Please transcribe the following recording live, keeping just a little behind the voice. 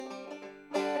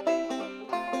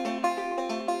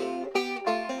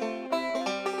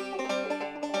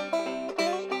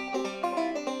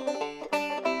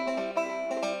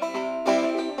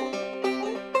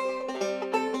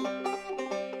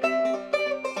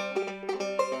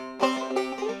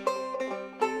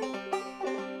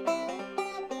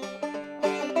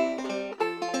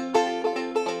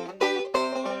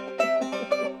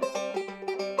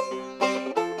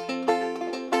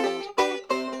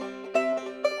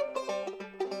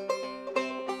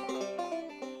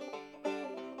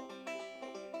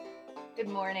Good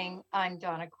morning. I'm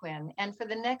Donna Quinn, and for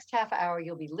the next half hour,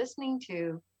 you'll be listening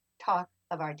to Talk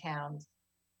of Our Towns.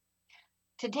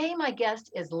 Today, my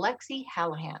guest is Lexie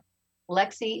Hallahan.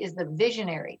 Lexie is the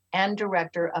visionary and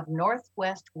director of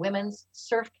Northwest Women's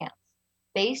Surf Camps,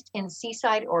 based in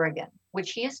Seaside, Oregon, which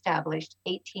she established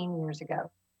 18 years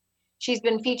ago. She's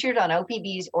been featured on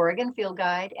OPB's Oregon Field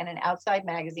Guide and an Outside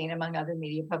magazine, among other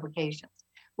media publications.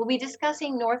 We'll be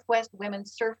discussing Northwest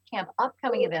Women's Surf Camp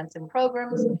upcoming events and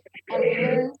programs and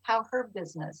learn how her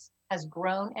business has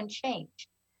grown and changed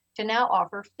to now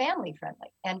offer family friendly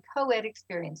and co ed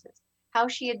experiences, how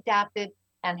she adapted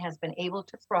and has been able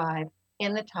to thrive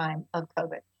in the time of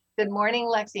COVID. Good morning,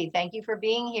 Lexie. Thank you for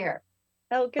being here.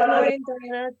 Oh, good morning,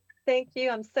 Donna. Thank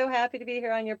you. I'm so happy to be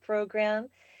here on your program.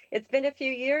 It's been a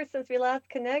few years since we last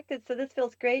connected, so this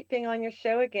feels great being on your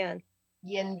show again.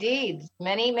 Indeed,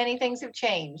 many things have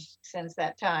changed since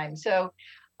that time. So,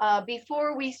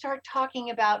 before we start talking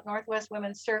about Northwest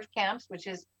Women's Surf Camps, which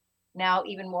is now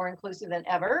even more inclusive than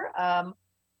ever,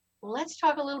 let's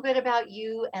talk a little bit about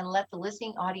you and let the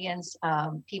listening audience,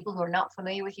 people who are not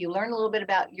familiar with you, learn a little bit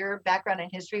about your background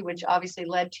and history, which obviously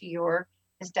led to your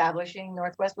establishing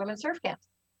Northwest Women's Surf Camps.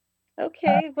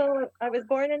 Okay, well, I was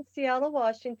born in Seattle,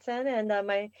 Washington, and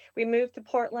we moved to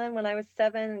Portland when I was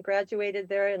 7 and graduated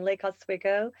there in Lake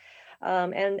Oswego.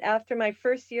 And after my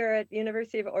first year at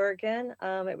University of Oregon,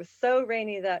 it was so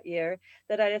rainy that year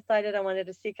that I decided I wanted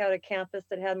to seek out a campus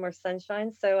that had more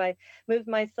sunshine. So I moved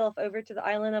myself over to the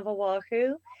island of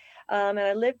Oahu. And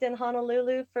I lived in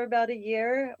Honolulu for about a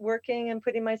year, working and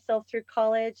putting myself through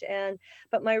college.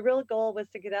 But my real goal was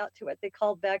to get out to what they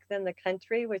called back then the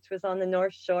country, which was on the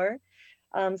North Shore.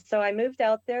 So I moved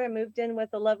out there. I moved in with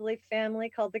a lovely family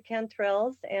called the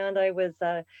Cantrells, and I was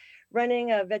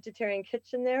running a vegetarian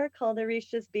kitchen there called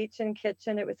Arisha's Beach and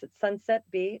Kitchen. It was at Sunset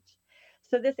Beach.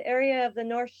 So this area of the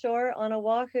North Shore on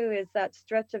Oahu is that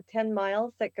stretch of 10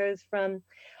 miles that goes from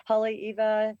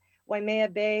Haleiwa, Waimea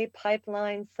Bay,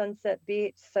 Pipeline, Sunset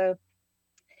Beach. So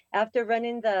after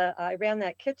I ran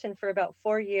that kitchen for about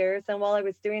 4 years. And while I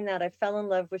was doing that, I fell in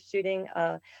love with shooting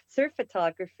surf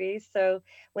photography. So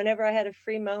whenever I had a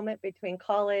free moment between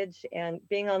college and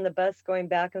being on the bus going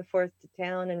back and forth to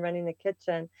town and running the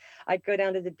kitchen, I'd go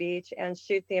down to the beach and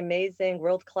shoot the amazing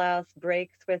world-class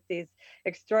breaks with these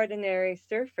extraordinary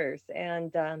surfers.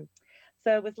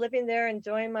 So I was living there,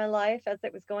 enjoying my life as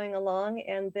it was going along.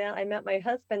 And then I met my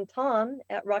husband, Tom,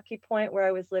 at Rocky Point, where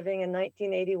I was living in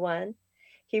 1981.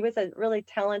 He was a really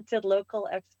talented local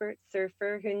expert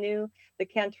surfer who knew the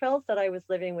Cantrells that I was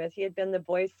living with. He had been the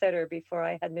boy sitter before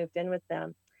I had moved in with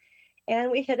them.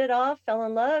 And we hit it off, fell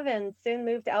in love, and soon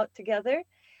moved out together.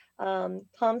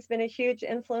 Tom's been a huge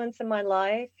influence in my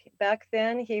life. Back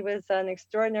then, he was an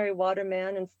extraordinary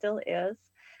waterman and still is.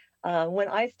 When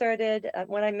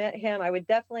I met him, I would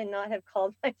definitely not have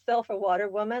called myself a water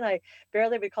woman. I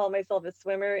barely would call myself a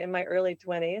swimmer in my early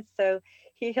 20s. So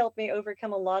he helped me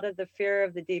overcome a lot of the fear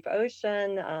of the deep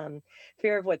ocean,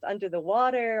 fear of what's under the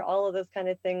water, all of those kind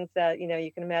of things that,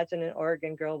 you can imagine an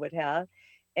Oregon girl would have.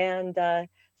 And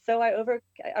so I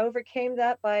overcame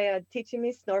that by teaching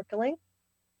me snorkeling.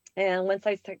 And once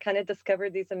I kind of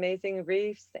discovered these amazing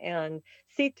reefs and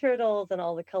sea turtles and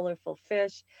all the colorful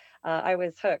fish, I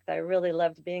was hooked. I really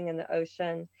loved being in the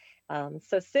ocean.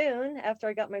 So soon after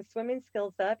I got my swimming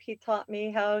skills up, he taught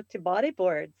me how to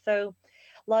bodyboard. So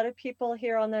a lot of people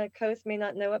here on the coast may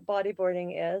not know what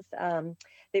bodyboarding is.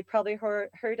 They probably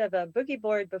heard of a boogie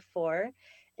board before.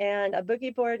 And a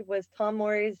boogie board was Tom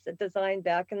Morey's design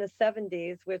back in the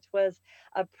 70s, which was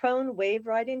a prone wave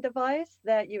riding device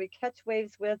that you would catch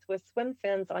waves with swim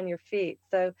fins on your feet.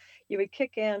 So you would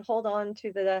kick in, hold on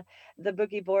to the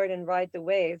boogie board and ride the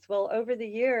waves. Well, over the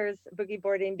years, boogie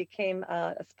boarding became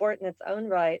a sport in its own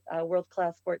right, a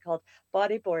world-class sport called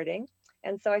bodyboarding.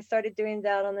 And so I started doing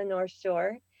that on the North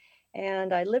Shore.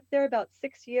 And I lived there about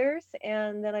 6 years.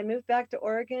 And then I moved back to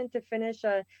Oregon to finish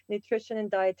a nutrition and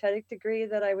dietetic degree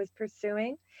that I was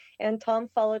pursuing. And Tom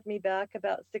followed me back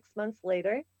about 6 months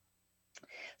later.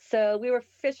 So we were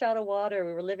fish out of water.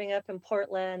 We were living up in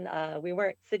Portland. We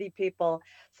weren't city people.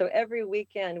 So every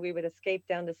weekend we would escape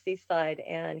down to Seaside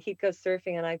and he'd go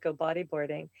surfing and I'd go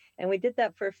bodyboarding. And we did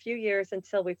that for a few years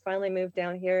until we finally moved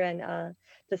down here and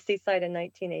to Seaside in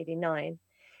 1989.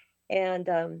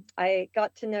 And I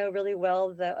got to know really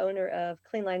well the owner of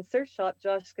Clean Line Surf Shop,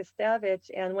 Josh Gustavich.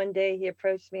 And one day he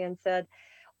approached me and said,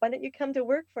 why don't you come to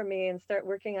work for me and start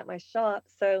working at my shop?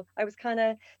 So I was kind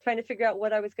of trying to figure out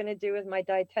what I was going to do with my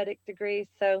dietetic degree.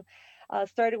 So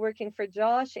started working for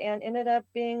Josh and ended up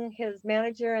being his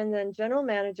manager and then general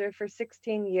manager for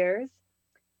 16 years.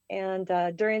 And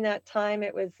during that time,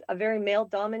 it was a very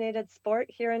male-dominated sport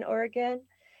here in Oregon.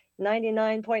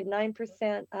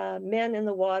 99.9% men in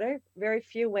the water, very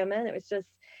few women. It was just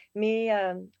me,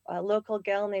 a local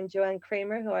gal named Joanne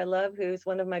Kramer, who I love, who's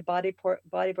one of my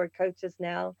bodyboard coaches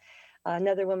now.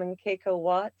 Another woman, Keiko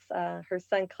Watts. Her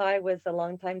son Kai was a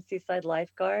longtime Seaside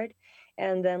lifeguard.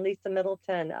 And then Lisa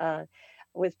Middleton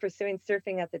was pursuing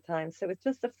surfing at the time. So it was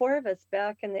just the four of us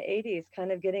back in the 80s,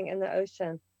 kind of getting in the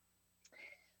ocean.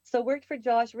 So worked for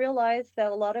Josh, realized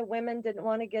that a lot of women didn't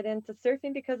want to get into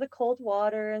surfing because of cold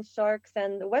water and sharks,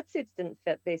 and the wetsuits didn't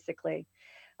fit basically.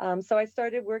 So I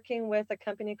started working with a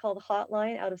company called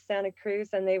Hotline out of Santa Cruz,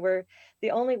 and they were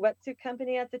the only wetsuit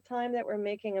company at the time that were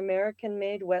making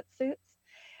American-made wetsuits.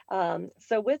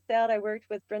 So with that, I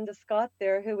worked with Brenda Scott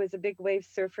there, who was a big wave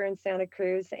surfer in Santa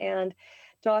Cruz, and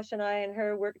Josh and I and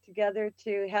her worked together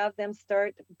to have them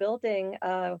start building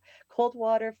cold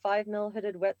water 5 mil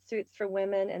hooded wetsuits for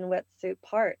women and wetsuit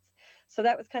parts. So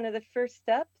that was kind of the first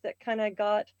step that kind of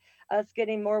got us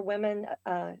getting more women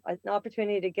an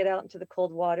opportunity to get out into the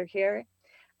cold water here.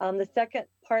 The second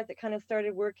part that kind of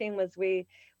started working was we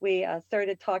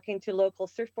started talking to local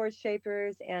surfboard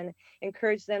shapers and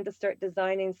encouraged them to start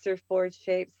designing surfboard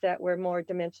shapes that were more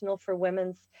dimensional for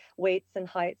women's weights and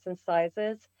heights and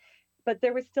sizes. But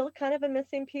there was still kind of a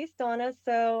missing piece, Donna.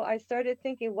 So I started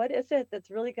thinking, what is it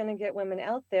that's really going to get women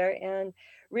out there? And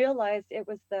realized it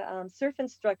was the surf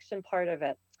instruction part of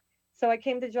it. So I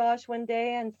came to Josh one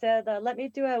day and said, let me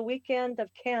do a weekend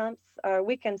of camps, or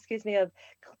weekend, excuse me, of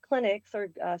clinics or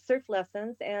surf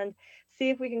lessons and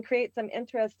see if we can create some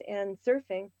interest in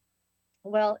surfing.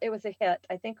 Well, it was a hit.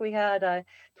 I think we had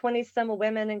 20 some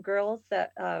women and girls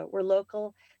that were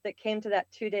local that came to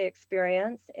that 2 day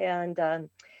experience. And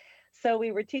so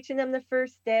we were teaching them the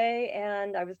first day,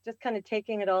 and I was just kind of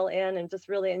taking it all in and just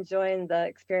really enjoying the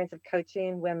experience of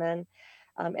coaching women.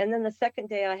 And then the second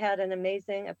day, I had an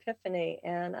amazing epiphany,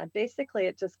 and basically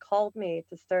it just called me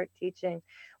to start teaching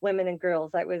women and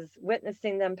girls. I was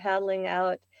witnessing them paddling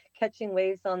out, catching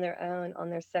waves on their own on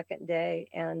their second day,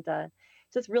 and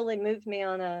just really moved me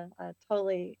on a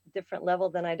totally different level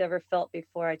than I'd ever felt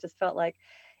before. I just felt like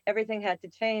everything had to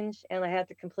change, and I had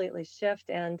to completely shift.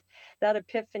 And that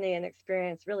epiphany and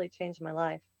experience really changed my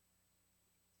life.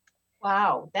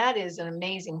 Wow, that is an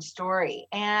amazing story.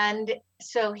 And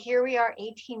so here we are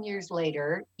 18 years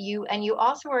later. You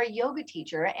also are a yoga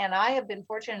teacher, and I have been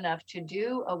fortunate enough to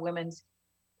do a women's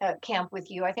camp with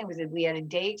you. I think we had a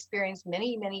day experience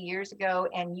many years ago,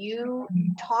 and you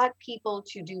taught people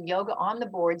to do yoga on the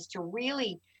boards to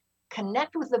really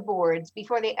connect with the boards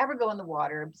before they ever go in the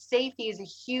water. Safety is a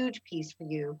huge piece for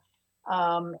you.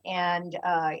 And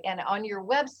on your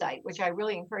website, which I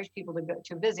really encourage people to go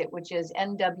to visit, which is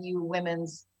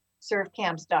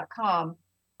nwwomenssurfcamps.com,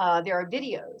 there are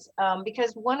videos,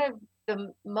 because one of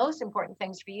the most important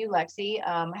things for you, Lexie,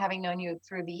 having known you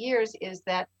through the years, is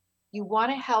that you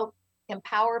want to help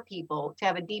empower people to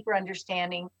have a deeper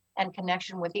understanding and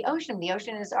connection with the ocean. The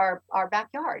ocean is our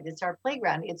backyard. It's our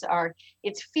playground.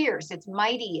 It's fierce, it's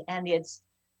mighty, and it's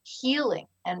healing.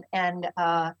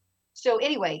 So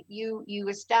anyway, you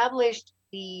established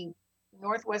the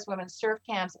Northwest Women's Surf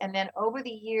Camps, and then over the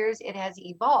years it has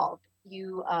evolved.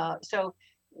 So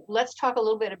let's talk a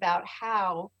little bit about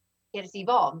how it has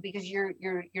evolved, because you're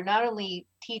not only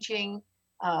teaching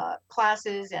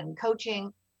classes and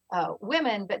coaching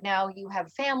women, but now you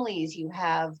have families, you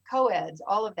have co-eds,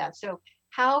 all of that. So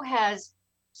how has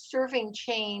surfing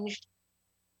changed,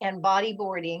 and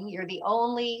bodyboarding? You're the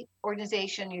only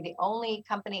organization, you're the only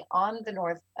company on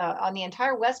the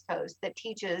entire West Coast that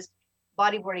teaches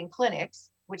bodyboarding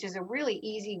clinics, which is a really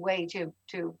easy way to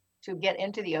get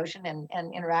into the ocean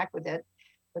and interact with it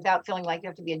without feeling like you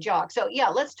have to be a jock. So yeah,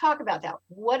 let's talk about that.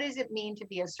 What does it mean to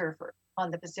be a surfer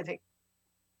on the Pacific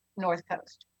North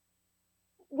Coast?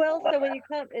 Well, so when you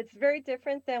come, it's very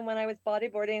different than when I was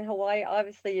bodyboarding in Hawaii.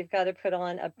 Obviously, you've got to put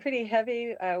on a pretty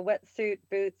heavy wetsuit,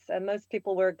 boots. Most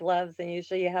people wear gloves, and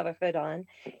usually you have a hood on.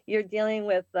 You're dealing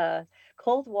with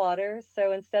cold water.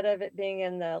 So instead of it being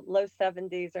in the low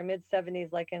 70s or mid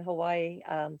 70s, like in Hawaii,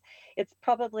 it's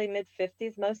probably mid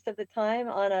 50s most of the time.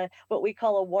 On a what we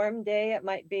call a warm day, it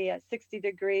might be at 60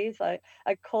 degrees. A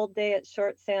cold day at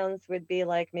Short Sounds would be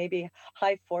like maybe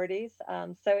high 40s.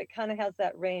 So it kind of has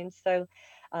that range. So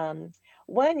um,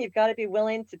 one, you've got to be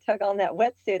willing to tug on that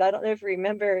wetsuit. I don't know if you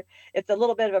remember, it's a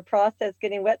little bit of a process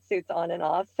getting wetsuits on and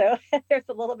off. So there's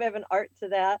a little bit of an art to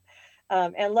that.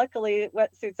 And luckily,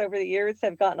 wetsuits over the years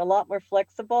have gotten a lot more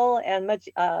flexible and much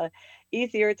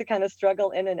easier to kind of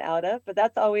struggle in and out of. But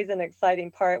that's always an exciting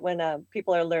part when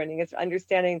people are learning, is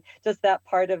understanding just that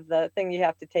part of the thing you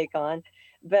have to take on.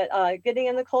 but getting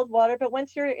in the cold water. But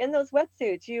once you're in those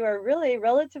wetsuits, you are really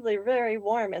relatively very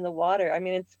warm in the water. I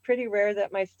mean, it's pretty rare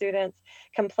that my students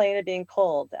complain of being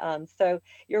cold. So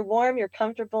you're warm, you're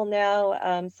comfortable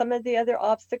now. Some of the other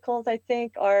obstacles, I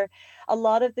think, are a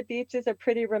lot of the beaches are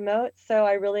pretty remote. So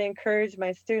I really encourage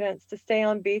my students to stay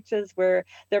on beaches where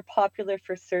they're popular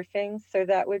for surfing. So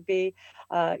that would be,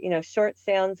 Short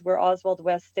Sands, where Oswald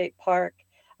West State Park,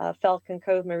 Falcon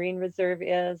Cove Marine Reserve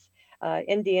is.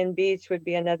 Indian Beach would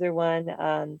be another one.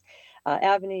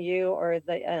 Avenue U or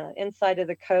the inside of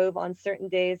the cove on certain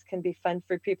days can be fun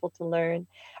for people to learn.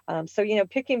 So,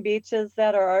 picking beaches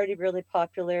that are already really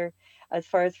popular as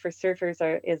far as for surfers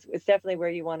is definitely where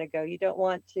you want to go. You don't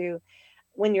want to,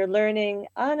 when you're learning,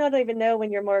 I don't even know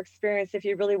when you're more experienced if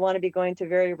you really want to be going to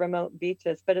very remote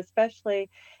beaches, but especially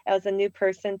as a new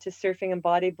person to surfing and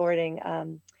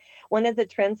bodyboarding. One of the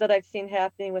trends that I've seen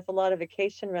happening with a lot of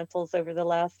vacation rentals over the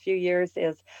last few years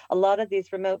is a lot of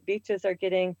these remote beaches are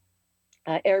getting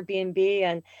Airbnb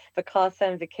and Vacasa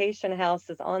and vacation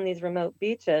houses on these remote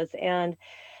beaches. And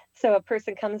so a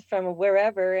person comes from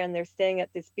wherever and they're staying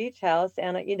at this beach house,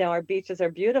 and our beaches are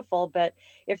beautiful, but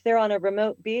if they're on a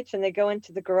remote beach and they go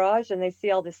into the garage and they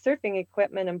see all the surfing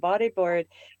equipment and bodyboard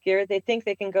gear, they think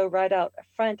they can go right out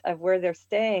front of where they're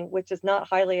staying, which is not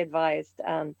highly advised.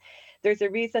 There's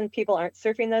a reason people aren't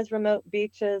surfing those remote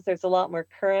beaches. There's a lot more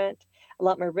current, a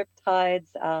lot more riptides.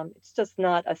 It's just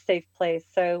not a safe place.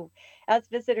 So as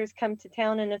visitors come to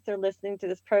town, and if they're listening to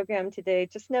this program today,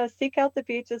 just know, seek out the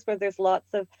beaches where there's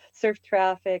lots of surf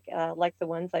traffic, like the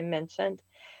ones I mentioned.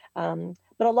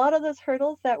 But a lot of those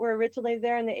hurdles that were originally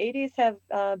there in the 80s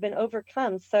have been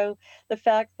overcome. So the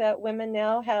fact that women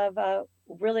now have a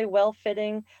really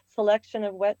well-fitting selection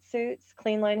of wetsuits,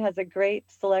 Cleanline has a great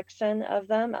selection of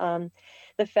them.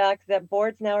 The fact that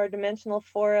boards now are dimensional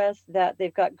for us, that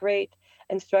they've got great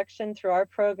instruction through our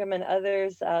program and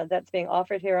others that's being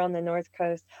offered here on the North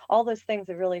Coast. All those things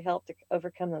have really helped to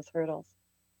overcome those hurdles.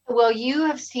 Well, you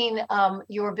have seen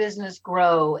your business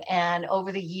grow and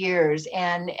over the years,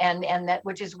 and that,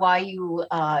 which is why you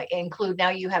include, now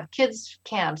you have kids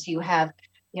camps, you have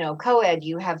co-ed,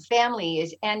 you have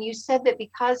families, and you said that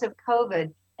because of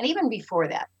COVID and even before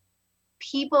that,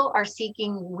 people are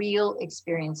seeking real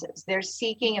experiences. They're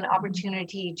seeking an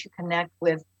opportunity to connect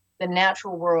with the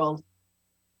natural world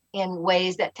in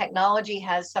ways that technology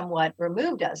has somewhat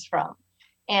removed us from.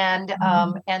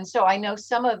 And so I know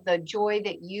some of the joy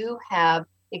that you have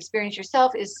experienced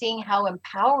yourself is seeing how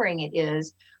empowering it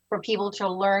is for people to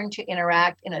learn to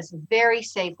interact in a very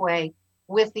safe way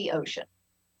with the ocean.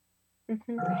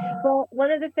 hmm Well,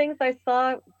 one of the things I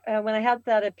saw when I had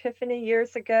that epiphany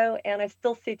years ago, and I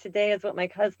still see today, is what my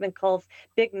husband calls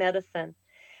big medicine.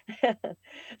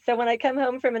 So when I come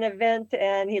home from an event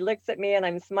and he looks at me and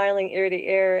I'm smiling ear to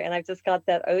ear and I've just got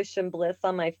that ocean bliss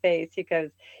on my face,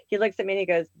 he looks at me and he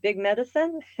goes, "Big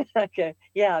medicine?" Okay,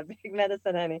 yeah, big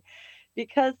medicine, honey.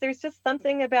 Because there's just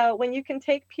something about when you can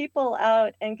take people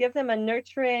out and give them a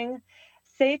nurturing,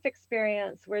 safe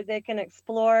experience where they can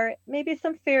explore maybe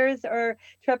some fears or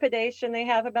trepidation they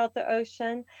have about the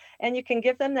ocean, and you can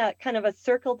give them that kind of a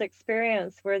circled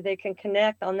experience where they can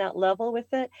connect on that level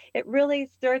with it. It really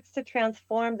starts to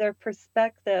transform their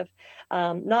perspective,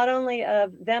 not only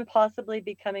of them possibly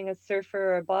becoming a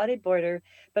surfer or a bodyboarder,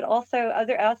 but also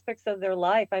other aspects of their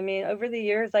life. I mean, over the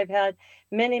years, I've had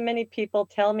many, many people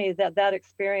tell me that that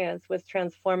experience was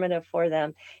transformative for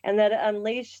them and that it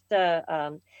unleashed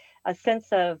a sense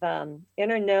of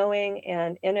inner knowing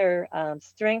and inner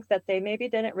strength that they maybe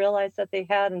didn't realize that they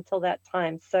had until that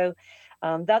time. So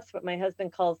that's what my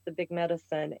husband calls the big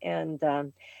medicine. And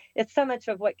it's so much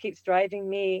of what keeps driving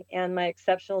me and my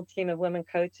exceptional team of women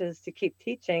coaches to keep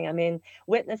teaching. I mean,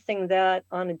 witnessing that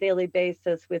on a daily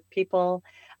basis with people,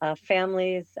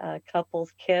 families,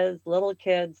 couples, kids, little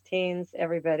kids, teens,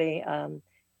 everybody.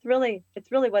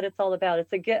 It's really what it's all about.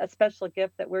 It's a special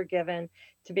gift that we're given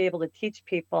to be able to teach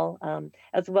people,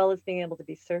 as well as being able to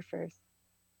be surfers.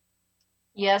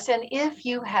 Yes, and if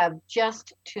you have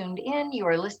just tuned in, you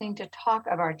are listening to Talk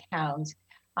of Our Towns.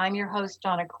 I'm your host,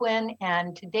 Donna Quinn,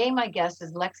 and today my guest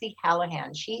is Lexie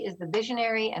Hallahan. She is the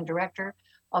visionary and director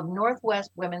of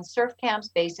Northwest Women's Surf Camps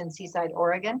based in Seaside,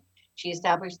 Oregon. She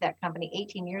established that company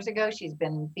 18 years ago. She's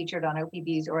been featured on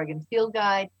OPB's Oregon Field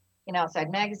Guide, in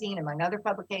Outside Magazine, among other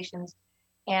publications.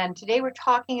 And today we're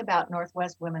talking about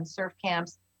Northwest Women's Surf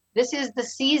Camps. This is the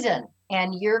season,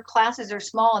 and your classes are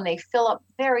small and they fill up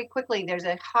very quickly. There's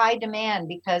a high demand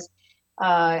because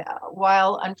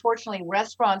while unfortunately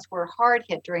restaurants were hard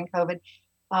hit during COVID,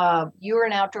 you're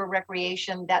an outdoor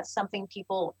recreation. That's something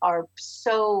people are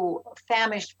so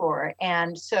famished for.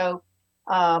 And so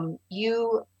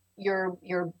you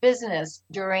your business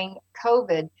during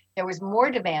COVID, there was more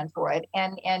demand for it,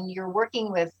 and you're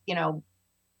working with,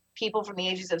 people from the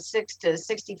ages of 6 to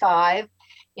 65,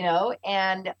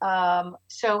 and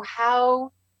so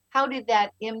how did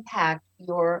that impact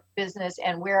your business,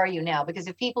 and where are you now? Because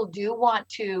if people do want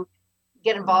to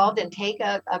get involved and take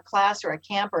a class or a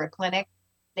camp or a clinic,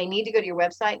 they need to go to your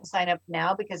website and sign up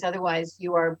now, because otherwise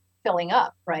you are filling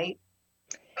up, right?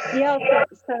 Yeah,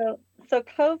 so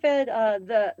COVID,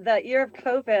 the year of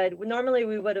COVID, normally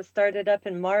we would have started up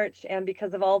in March, and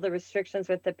because of all the restrictions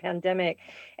with the pandemic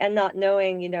and not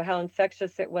knowing, how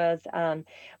infectious it was,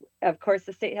 of course,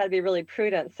 the state had to be really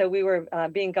prudent. So we were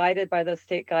being guided by those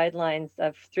state guidelines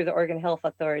through the Oregon Health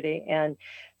Authority. And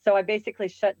so I basically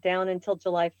shut down until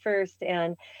July 1st.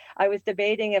 And I was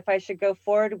debating if I should go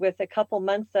forward with a couple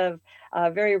months of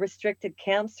very restricted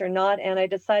camps or not. And I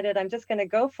decided I'm just going to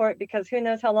go for it, because who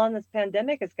knows how long this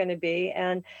pandemic is going to be.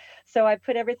 And so I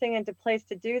put everything into place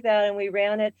to do that. And we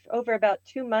ran it over about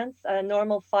 2 months, a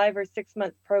normal 5 or 6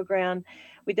 month program.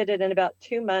 We did it in about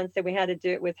 2 months, and we had to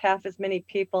do it with half as many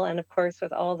people, and of course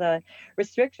with all the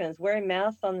restrictions, wearing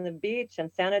masks on the beach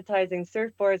and sanitizing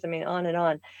surfboards, I mean, on and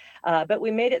on. But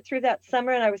we made it through that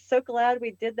summer, and I was so glad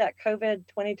we did that COVID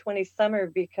 2020 summer,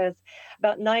 because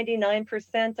about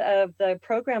 99% of the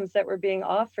programs that were being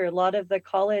offered, a lot of the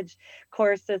college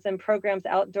courses and programs,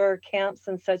 outdoor camps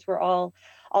and such, were all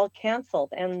canceled.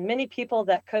 And many people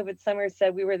that COVID summer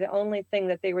said we were the only thing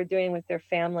that they were doing with their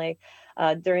family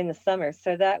during the summer.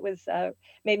 So that was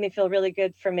made me feel really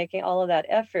good for making all of that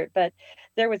effort. But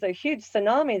there was a huge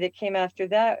tsunami that came after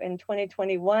that in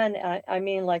 2021. I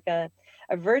mean, like a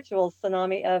virtual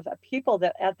tsunami of people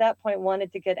that at that point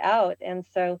wanted to get out. And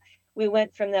so we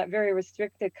went from that very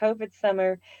restricted COVID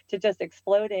summer to just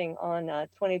exploding on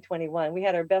 2021. We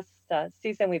had our best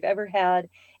season we've ever had,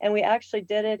 and we actually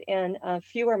did it in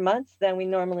fewer months than we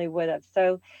normally would have.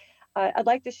 So I'd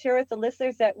like to share with the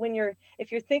listeners that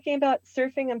if you're thinking about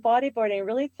surfing and bodyboarding,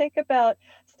 really think about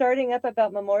starting up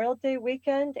about Memorial Day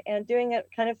weekend and doing it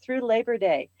kind of through Labor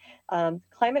Day.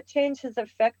 Climate change has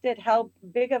affected how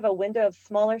big of a window of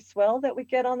smaller swell that we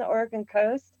get on the Oregon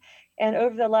coast. And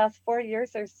over the last 4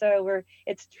 years or so,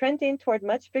 it's trending toward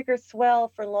much bigger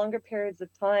swell for longer periods of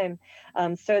time.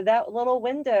 So that little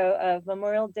window of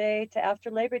Memorial Day to after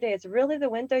Labor Day is really the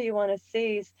window you want to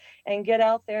seize and get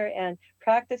out there and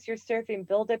practice your surfing,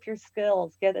 build up your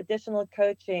skills, get additional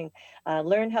coaching,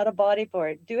 learn how to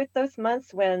bodyboard. Do it those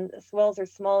months when swells are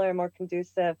smaller and more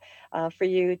conducive for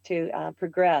you to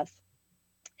progress.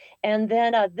 And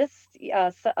then this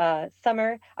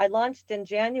summer, I launched in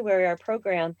January our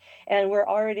program, and we're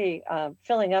already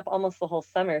filling up almost the whole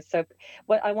summer. So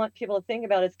what I want people to think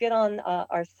about is get on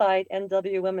our site,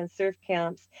 NW Women's Surf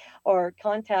Camps, or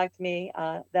contact me.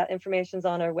 That information's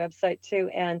on our website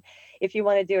too. And if you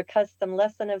want to do a custom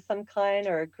lesson of some kind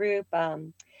or a group,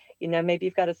 maybe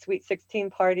you've got a Sweet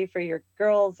 16 party for your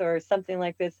girls or something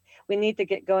like this, we need to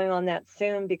get going on that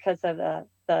soon because of the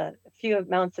few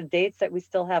amounts of dates that we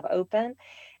still have open.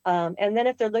 And then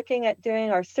if they're looking at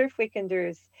doing our surf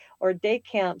weekenders or day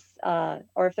camps,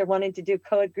 or if they're wanting to do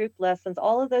co-ed group lessons,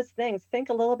 all of those things, think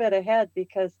a little bit ahead,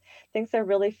 because things are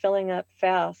really filling up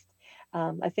fast.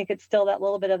 I think it's still that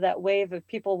little bit of that wave of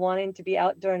people wanting to be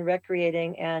outdoor and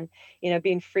recreating and,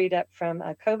 being freed up from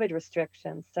COVID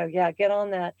restrictions. So yeah, get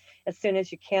on that as soon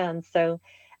as you can. So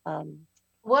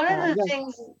One of the yeah.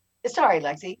 things, sorry,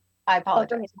 Lexie, I Oh, go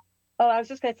ahead. apologize. Oh, I was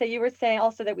just going to say, you were saying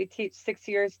also that we teach 6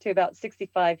 years to about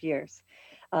 65 years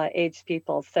aged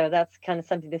people. So that's kind of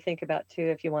something to think about too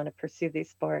if you want to pursue these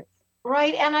sports.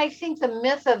 Right. And I think the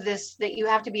myth of this, that you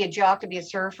have to be a jock to be a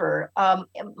surfer,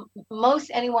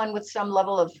 most anyone with some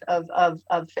level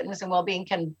of fitness and well-being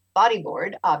can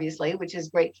bodyboard, obviously, which is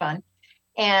great fun.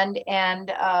 And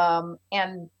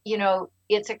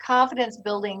it's a confidence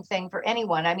building thing for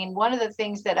anyone. I mean, one of the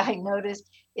things that I noticed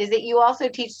is that you also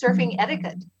teach surfing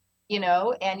etiquette,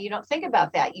 and you don't think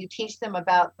about that. You teach them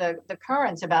about the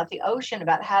currents, about the ocean,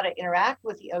 about how to interact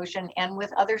with the ocean and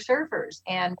with other surfers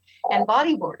and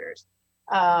bodyboarders.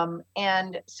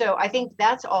 And so I think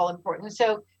that's all important.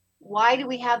 So why do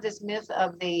we have this myth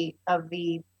of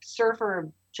the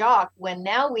surfer jock when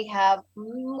now we have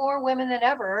more women than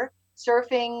ever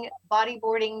surfing,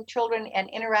 bodyboarding, children, and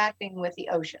interacting with the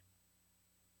ocean?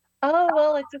 Oh,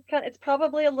 well, it's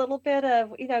probably a little bit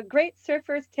of, great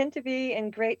surfers tend to be in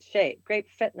great shape, great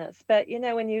fitness. But,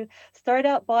 when you start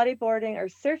out bodyboarding or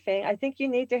surfing, I think you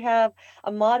need to have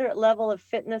a moderate level of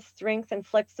fitness, strength, and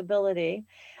flexibility.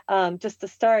 just to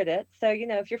start it. So,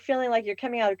 if you're feeling like you're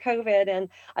coming out of COVID, and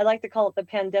I like to call it the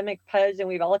pandemic pudge, and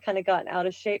we've all kind of gotten out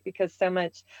of shape because so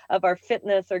much of our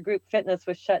fitness or group fitness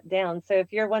was shut down. So,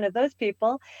 if you're one of those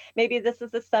people, maybe this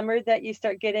is the summer that you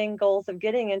start getting goals of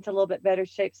getting into a little bit better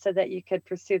shape so that you could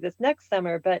pursue this next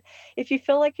summer. But if you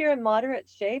feel like you're in moderate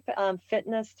shape,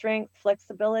 fitness, strength,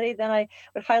 flexibility, then I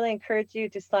would highly encourage you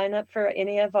to sign up for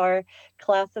any of our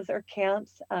classes or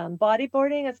camps.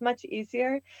 Bodyboarding is much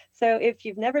easier. So if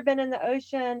you've never been in the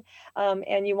ocean,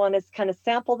 and you want to kind of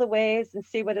sample the waves and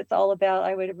see what it's all about,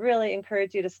 I would really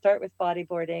encourage you to start with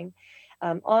bodyboarding.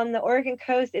 On the Oregon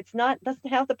coast, it's not doesn't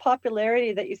have the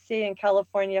popularity that you see in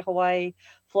California, Hawaii,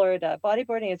 Florida.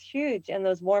 Bodyboarding is huge in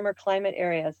those warmer climate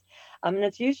areas, and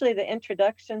it's usually the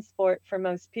introduction sport for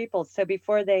most people. So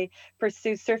before they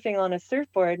pursue surfing on a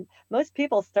surfboard, most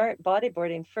people start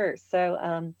bodyboarding first. So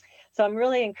I'm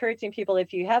really encouraging people,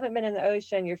 if you haven't been in the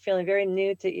ocean, you're feeling very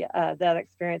new to that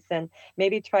experience, then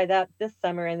maybe try that this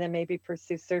summer and then maybe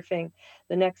pursue surfing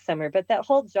the next summer. But that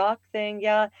whole jock thing,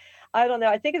 yeah, I don't know.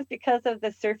 I think it's because of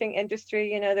the surfing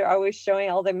industry. They're always showing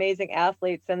all the amazing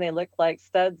athletes and they look like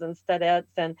studs and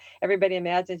studettes, and everybody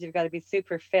imagines you've got to be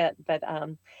super fit. But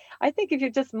I think if you're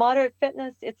just moderate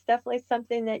fitness, it's definitely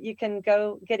something that you can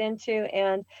go get into.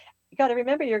 And you got to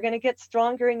remember, you're going to get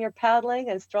stronger in your paddling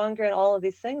and stronger in all of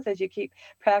these things as you keep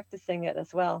practicing it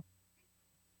as well.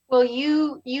 Well,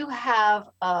 you have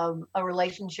a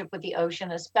relationship with the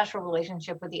ocean, a special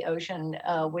relationship with the ocean,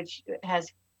 which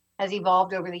has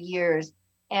evolved over the years,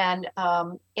 and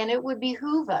it would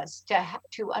behoove us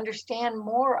to understand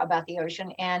more about the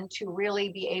ocean and to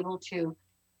really be able to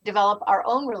develop our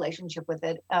own relationship with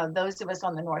it. Those of us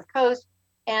on the North Coast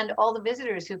and all the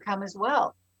visitors who come as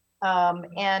well.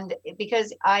 And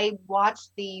because I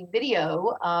watched the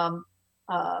video.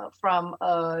 From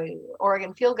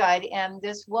Oregon Field Guide, and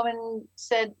this woman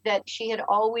said that she had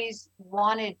always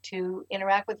wanted to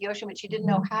interact with the ocean, but she didn't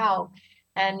know how.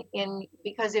 And in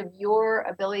because of your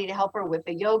ability to help her with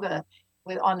the yoga,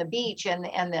 with on the beach, and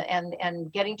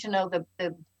getting to know the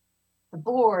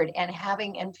board and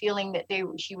having and feeling that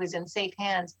she was in safe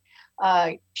hands,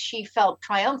 she felt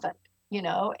triumphant,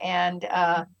 and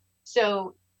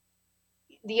so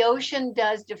the ocean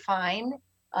does define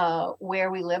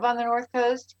where we live on the North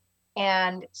Coast.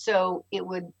 And so it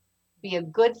would be a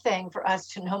good thing for us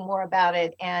to know more about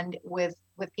it, and with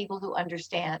people who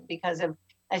understand, because of,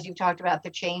 as you've talked about, the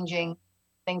changing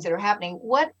things that are happening.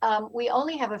 What We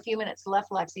only have a few minutes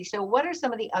left, Lexie. So what are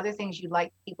some of the other things you'd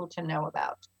like people to know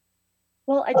about?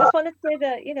 Well, I just want to say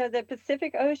that, the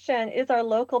Pacific Ocean is our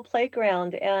local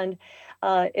playground, and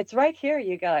it's right here,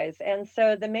 you guys. And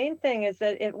so the main thing is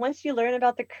that once you learn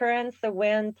about the currents, the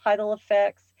wind, tidal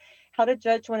effects, how to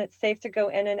judge when it's safe to go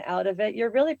in and out of it, you're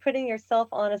really putting yourself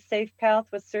on a safe path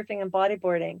with surfing and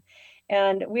bodyboarding.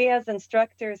 And we as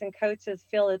instructors and coaches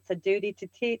feel it's a duty to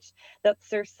teach that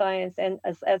surf science, and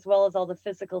as well as all the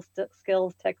physical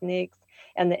skills, techniques,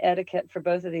 and the etiquette for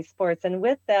both of these sports. And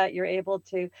with that, you're able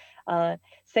to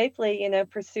safely,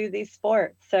 pursue these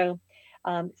sports. So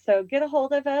get a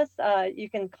hold of us. You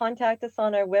can contact us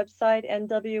on our website,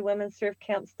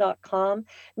 nwwomensurfcamps.com.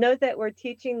 Note that we're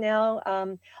teaching now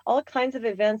all kinds of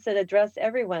events that address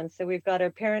everyone. So we've got our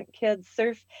parent kids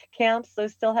surf camps.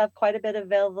 Those still have quite a bit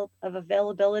of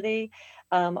availability.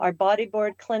 Our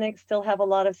bodyboard clinics still have a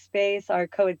lot of space. Our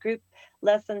co-ed group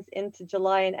lessons into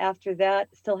July and after that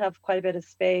still have quite a bit of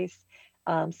space.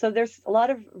 So there's a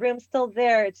lot of room still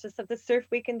there. It's just that the surf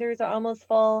weekenders are almost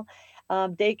full.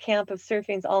 Day camp of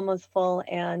surfing is almost full,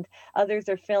 and others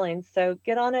are filling. So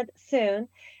get on it soon.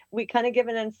 We kind of give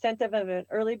an incentive of an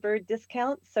early bird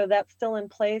discount, so that's still in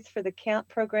place for the camp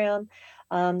program.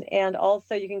 And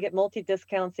also you can get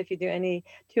multi-discounts if you do any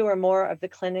 2 or more of the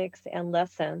clinics and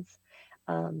lessons.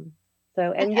 And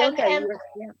yoga, And yeah, go ahead.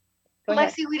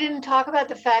 Lexie, we didn't talk about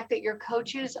the fact that your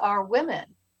coaches are women.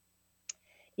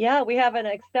 Yeah, we have an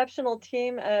exceptional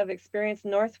team of experienced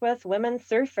Northwest women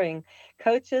surfing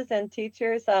coaches and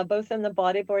teachers, both in the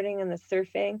bodyboarding and the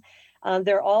surfing.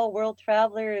 They're all world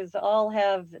travelers, all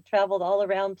have traveled all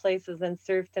around places and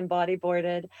surfed and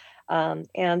bodyboarded.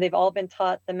 And they've all been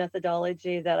taught the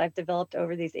methodology that I've developed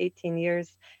over these 18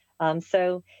 years.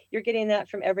 So you're getting that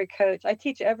from every coach. I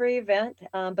teach every event,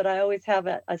 but I always have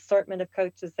an assortment of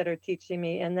coaches that are teaching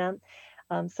me in them.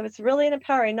 So it's really an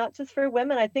empowering, not just for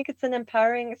women. I think it's an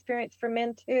empowering experience for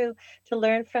men too, to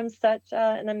learn from such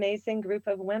an amazing group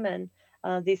of women,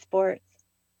 these sports.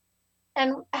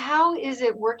 And how is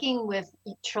it working with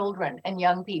children and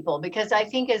young people? Because I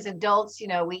think as adults,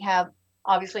 we have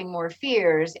obviously more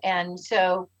fears. And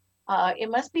so it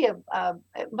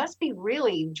must be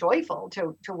really joyful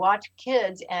to watch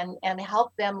kids and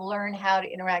help them learn how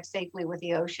to interact safely with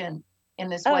the ocean in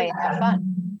this Oh, way and have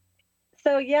fun.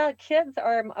 so yeah, kids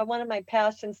are one of my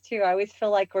passions too. I always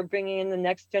feel like we're bringing in the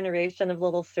next generation of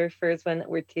little surfers when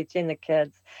we're teaching the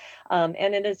kids, and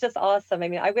it is just awesome. I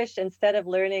mean, I wish instead of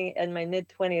learning in my mid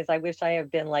 20s, I wish I had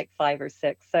been like 5 or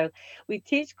 6. So we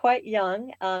teach quite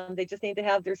young. They just need to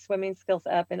have their swimming skills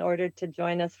up in order to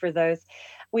join us for those.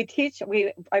 We teach.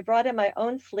 We I brought in my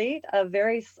own fleet of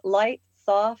very light,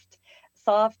 soft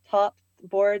top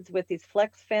boards with these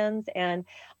flex fins. And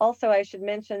also, I should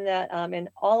mention that in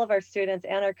all of our students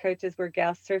and our coaches wear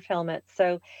gas surf helmets.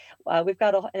 So we've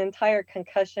got an entire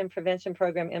concussion prevention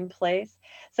program in place.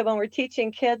 So when we're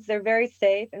teaching kids, they're very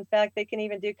safe. In fact, they can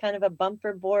even do kind of a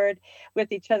bumper board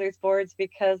with each other's boards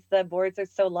because the boards are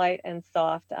so light and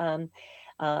soft.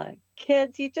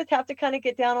 Kids, you just have to kind of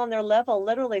get down on their level.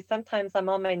 Literally, sometimes I'm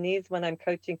on my knees when I'm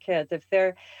coaching kids. If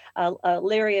they're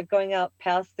leery of going out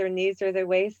past their knees or their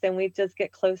waist, then we just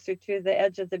get closer to the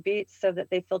edge of the beach so that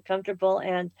they feel comfortable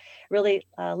and really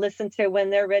listen to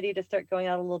when they're ready to start going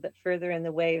out a little bit further in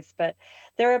the waves. But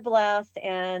they're a blast,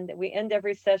 and we end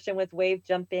every session with wave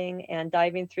jumping and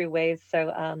diving through waves.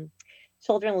 So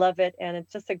children love it, and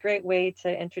it's just a great way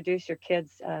to introduce your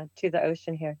kids to the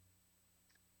ocean here.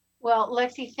 Well,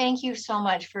 Lexi, thank you so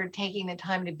much for taking the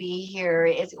time to be here.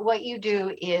 It's what you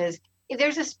do is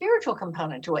there's a spiritual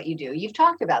component to what you do. You've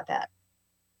talked about that.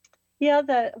 Yeah,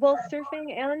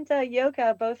 surfing and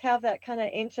yoga both have that kind of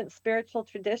ancient spiritual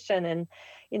tradition, and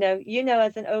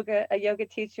as a yoga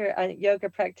teacher, a yoga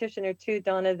practitioner too,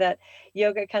 Donna, that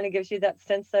yoga kind of gives you that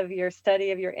sense of your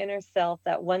study of your inner self,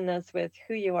 that oneness with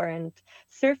who you are, and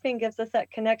surfing gives us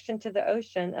that connection to the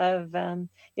ocean of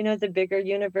the bigger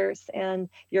universe and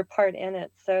your part in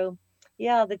it. So,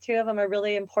 yeah, the two of them are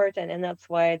really important, and that's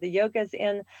why the yoga's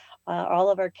in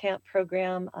all of our camp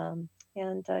program.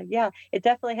 And yeah, it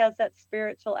definitely has that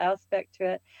spiritual aspect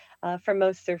to it for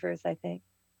most surfers, I think.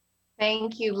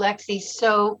 Thank you, Lexi,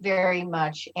 so very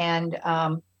much. And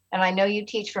I know you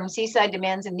teach from Seaside to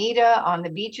Manzanita on the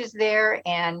beaches there.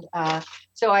 And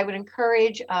so I would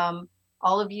encourage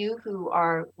all of you who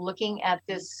are looking at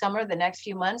this summer, the next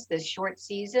few months, this short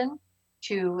season,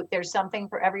 there's something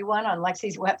for everyone on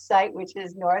Lexi's website, which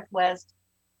is Northwest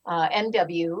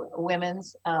NW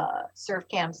Women's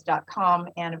surfcamps.com.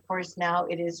 And of course, now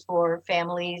it is for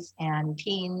families and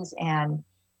teens and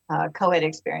co-ed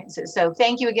experiences. So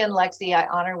thank you again, Lexi. I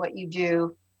honor what you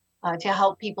do to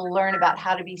help people learn about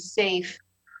how to be safe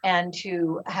and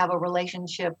to have a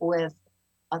relationship with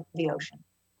the ocean.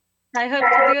 I hope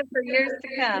to do it for years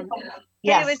to come. Hey, it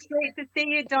Yes, was great to see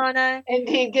you, Donna.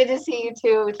 indeed. Good to see you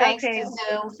too. Thanks to Okay.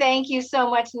 Zoom. Thank you so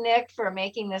much, Nick, for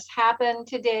making this happen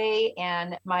today.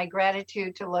 And my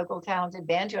gratitude to local talented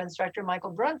banjo instructor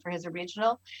Michael Brun for his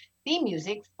original theme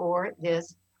music for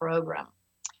this program.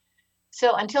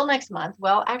 So until next month,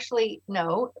 well, actually,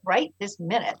 no, right this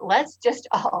minute, let's just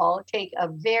all take a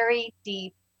very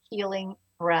deep healing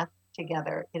breath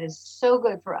together. It is so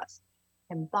good for us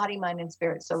in body, mind, and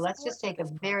spirit. So let's Support just for take a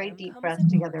this very program deep comes breath in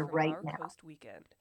part together from right our now. coast weekend.